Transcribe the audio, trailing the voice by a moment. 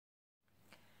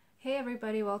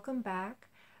everybody, welcome back.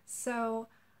 So,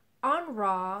 on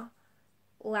Raw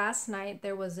last night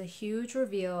there was a huge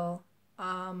reveal.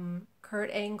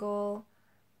 Kurt Angle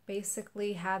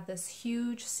basically had this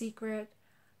huge secret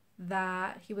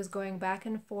that he was going back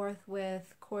and forth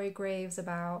with Corey Graves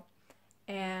about,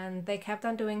 and they kept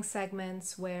on doing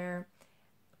segments where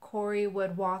Corey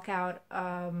would walk out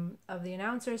of the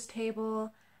announcer's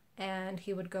table and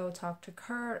he would go talk to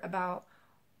Kurt about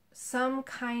some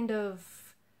kind of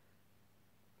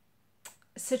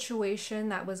situation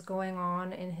that was going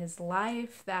on in his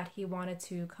life that he wanted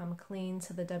to come clean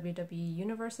to the WWE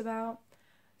Universe about.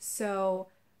 So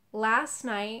last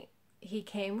night he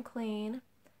came clean,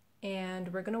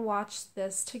 and we're going to watch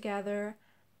this together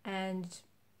and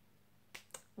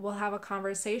we'll have a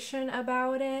conversation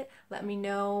about it. Let me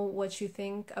know what you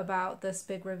think about this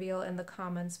big reveal in the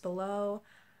comments below,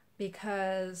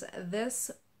 because this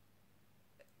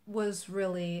was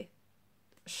really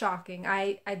shocking.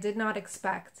 I did not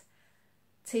expect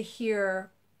to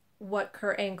hear what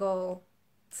Kurt Angle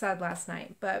said last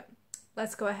night, but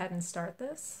let's go ahead and start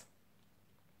this.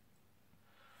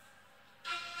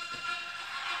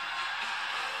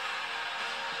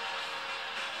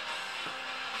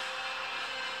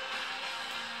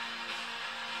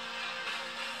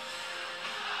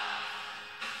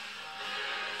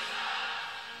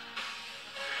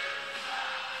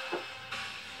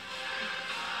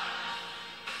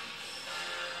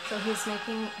 So he's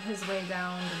making his way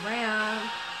down the ramp.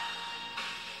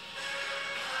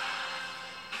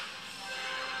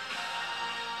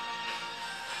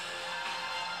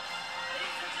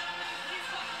 Ladies and gentlemen, please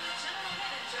welcome the general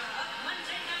manager of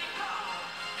Monday Night Raw,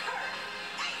 Kurt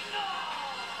Angle!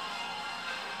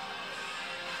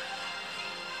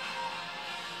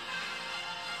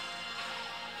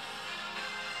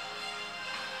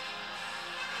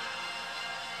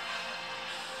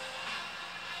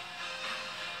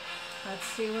 Let's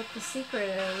see what the secret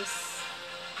is.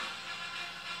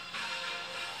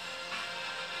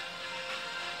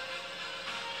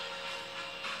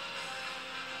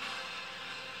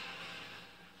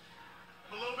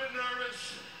 I'm a little bit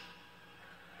nervous.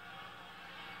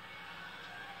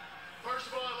 First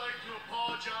of all, I'd like to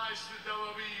apologize to the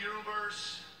WWE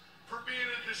Universe for being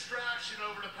a distraction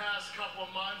over the past couple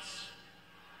of months.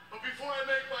 But before I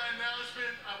make my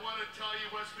announcement, I want to tell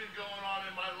you what's been going on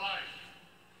in my life.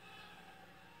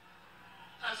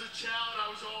 As a child, I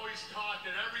was always taught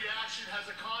that every action has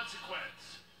a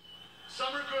consequence.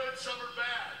 Some are good, some are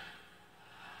bad.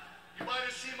 You might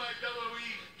have seen my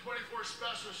WWE 24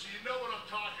 special, so you know what I'm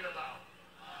talking about.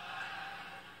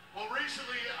 Well,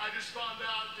 recently, I just found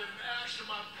out that an action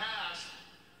of my past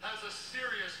has a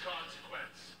serious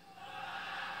consequence.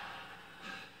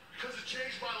 Because it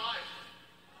changed my life.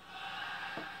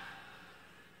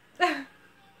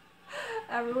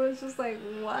 Everyone's just like,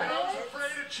 what? And I was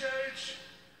afraid to change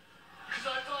because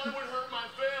I thought it would hurt my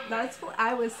family. That's what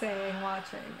I was saying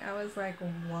watching. I was like,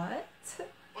 what?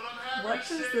 But I'm happy What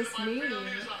to does say this that my mean?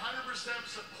 family is 100%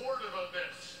 supportive of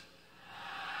this.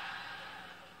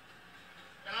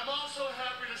 And I'm also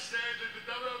happy to say that the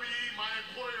WWE, my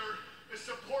employer, is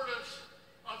supportive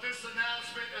of this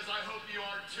announcement, as I hope you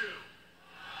are too.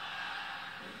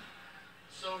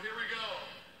 So here we go.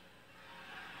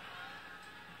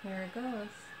 Here it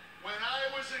goes. When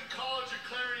I was in college at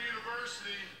Clarion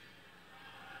University,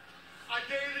 I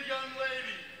dated a young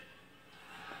lady.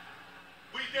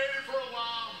 We dated for a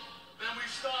while, then we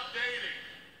stopped dating.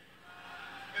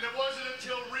 And it wasn't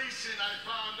until recent I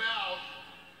found out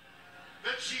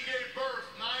that she gave birth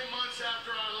 9 months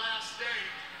after our last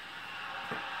date.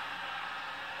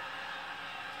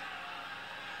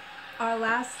 Our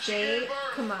last She gave date?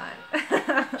 birth Come on.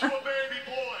 to a baby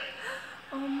boy.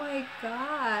 Oh my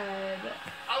god.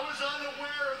 I was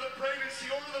unaware of the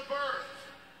pregnancy or the birth.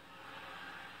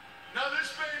 Now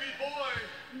this baby boy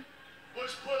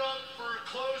was put up for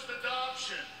closed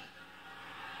adoption.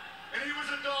 And he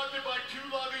was adopted by 2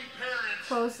 loving parents.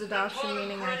 Closed adoption that taught him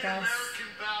meaning, I great guess.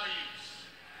 American values.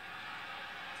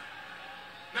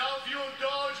 Now if you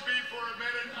indulge me for a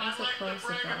minute, I'd What's a like to closed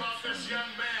brag about this adoption?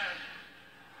 young man.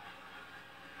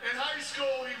 In high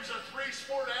school, he was a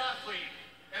 3-sport athlete,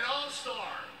 an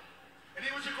all-star, and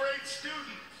he was a great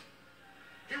student.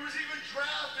 He was even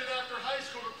drafted after high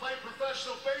school to play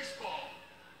professional baseball,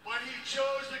 but he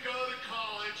chose to go to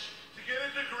college to get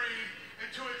a degree and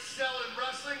to excel in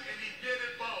wrestling, and he did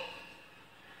it both.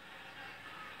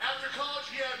 After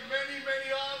college, he had many,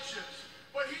 many options,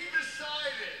 but he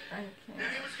decided that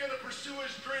he was going to pursue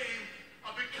his dream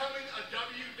of becoming a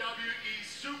WWE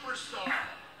superstar.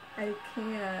 I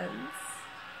can't.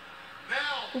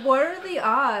 Now, What are the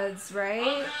odds, I'm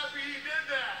right? happy he did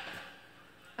that.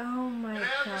 Oh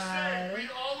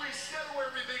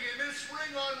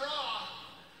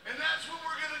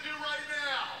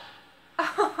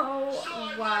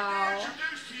Wow. I'd like to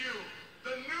introduce to you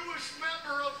the newest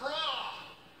member of Raw.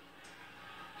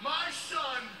 My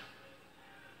son,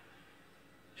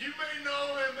 you may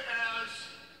know him as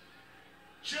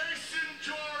Jason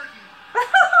Jordan.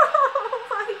 Oh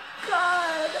my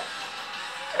god.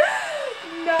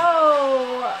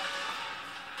 No.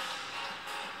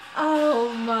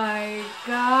 Oh my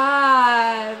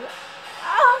god.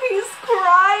 Oh, he's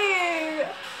crying.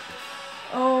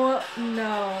 Oh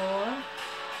no.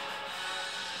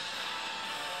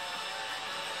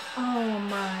 Oh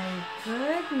my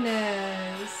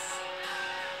goodness.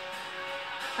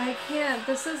 I can't.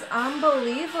 This is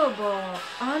unbelievable.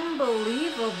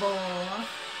 Unbelievable.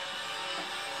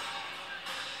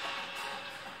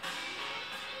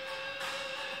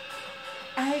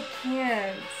 I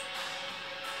can't.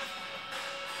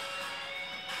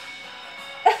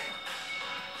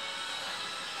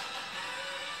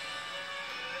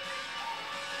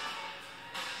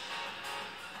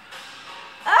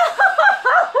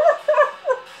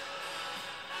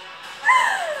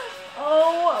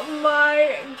 Oh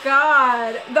my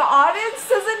god. The audience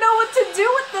doesn't know what to do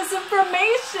with this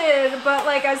information. But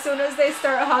like as soon as they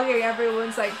start hugging,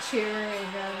 everyone's like cheering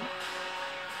and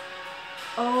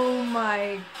oh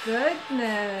my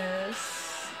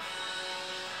goodness.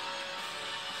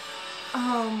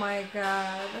 Oh my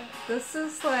god. This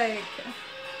is like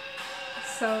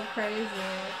so crazy.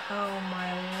 Oh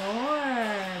my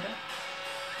lord.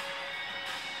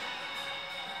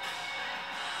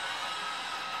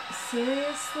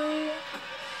 Seriously?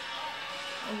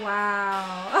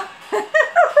 Wow.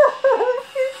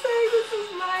 He's saying this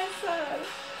is my son.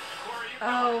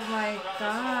 Oh my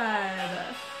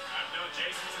god. I've known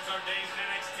Jason since our days in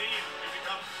NXT, and we've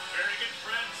become very good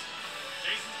friends.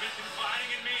 Jason's been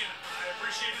confiding in me, and I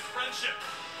appreciate his friendship.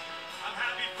 I'm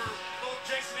happy for both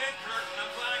Jason and Kurt, and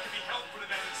I'm glad I can be helpful to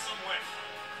them in some way.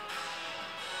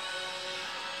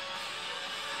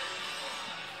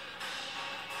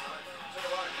 It took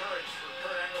a lot of courage for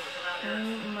Kurt Angle to come out here.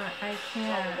 I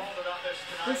can't. Talk about this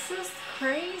tonight. This is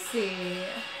crazy.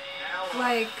 Now,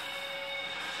 Like,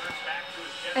 turns back to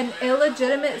his an gentleman.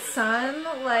 illegitimate son?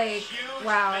 Like, Huge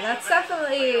wow, main that's event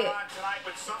definitely, later on tonight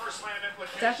with SummerSlam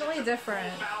implications. definitely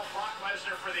different. Battle Brock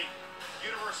Lesnar for the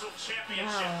Universal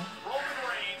Championship. Wow. Roman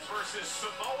Reigns versus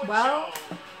Samoa Well,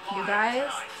 Joe. you live guys,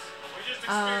 tonight. We just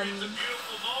experienced a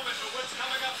beautiful moment, but what's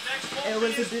coming up next won't it be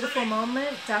was a as beautiful pretty.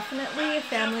 moment, definitely a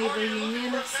family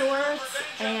reunion of sorts,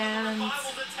 and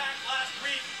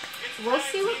we'll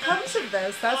see what comes of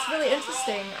this. That's really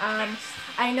interesting.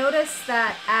 I noticed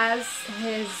that as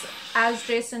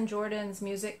Jason Jordan's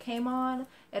music came on,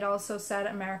 it also said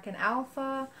American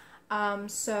Alpha.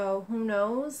 So who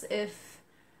knows if,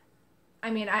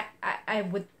 I mean, I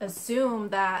would assume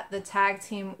that the tag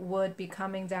team would be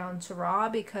coming down to Raw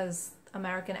because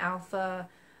American Alpha,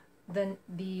 the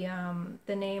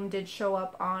name did show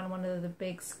up on one of the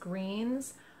big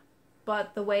screens,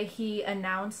 but the way he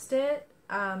announced it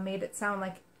made it sound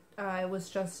like it was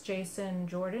just Jason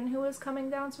Jordan who was coming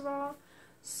down to Raw.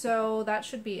 So that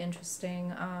should be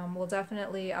interesting. I'll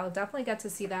definitely get to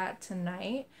see that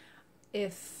tonight.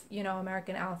 If, you know,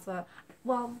 American Alpha,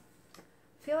 well,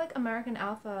 I feel like American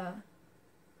Alpha,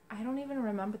 I don't even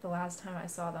remember the last time I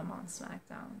saw them on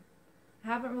SmackDown. I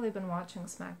haven't really been watching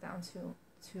SmackDown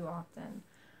too often.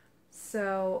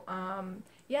 So,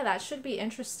 yeah, that should be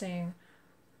interesting.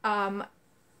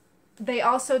 They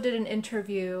also did an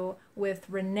interview with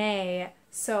Renee,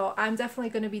 so I'm definitely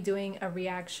going to be doing a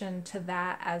reaction to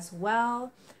that as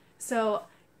well. So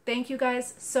thank you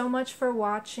guys so much for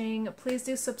watching. Please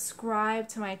do subscribe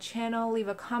to my channel. Leave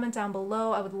a comment down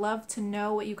below. I would love to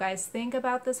know what you guys think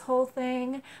about this whole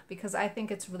thing because I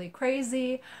think it's really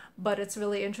crazy, but it's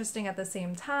really interesting at the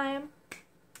same time.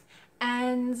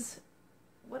 And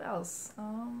what else?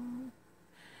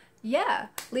 Yeah,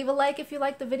 leave a like if you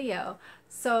liked the video.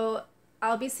 So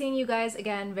I'll be seeing you guys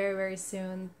again very, very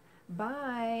soon.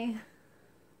 Bye.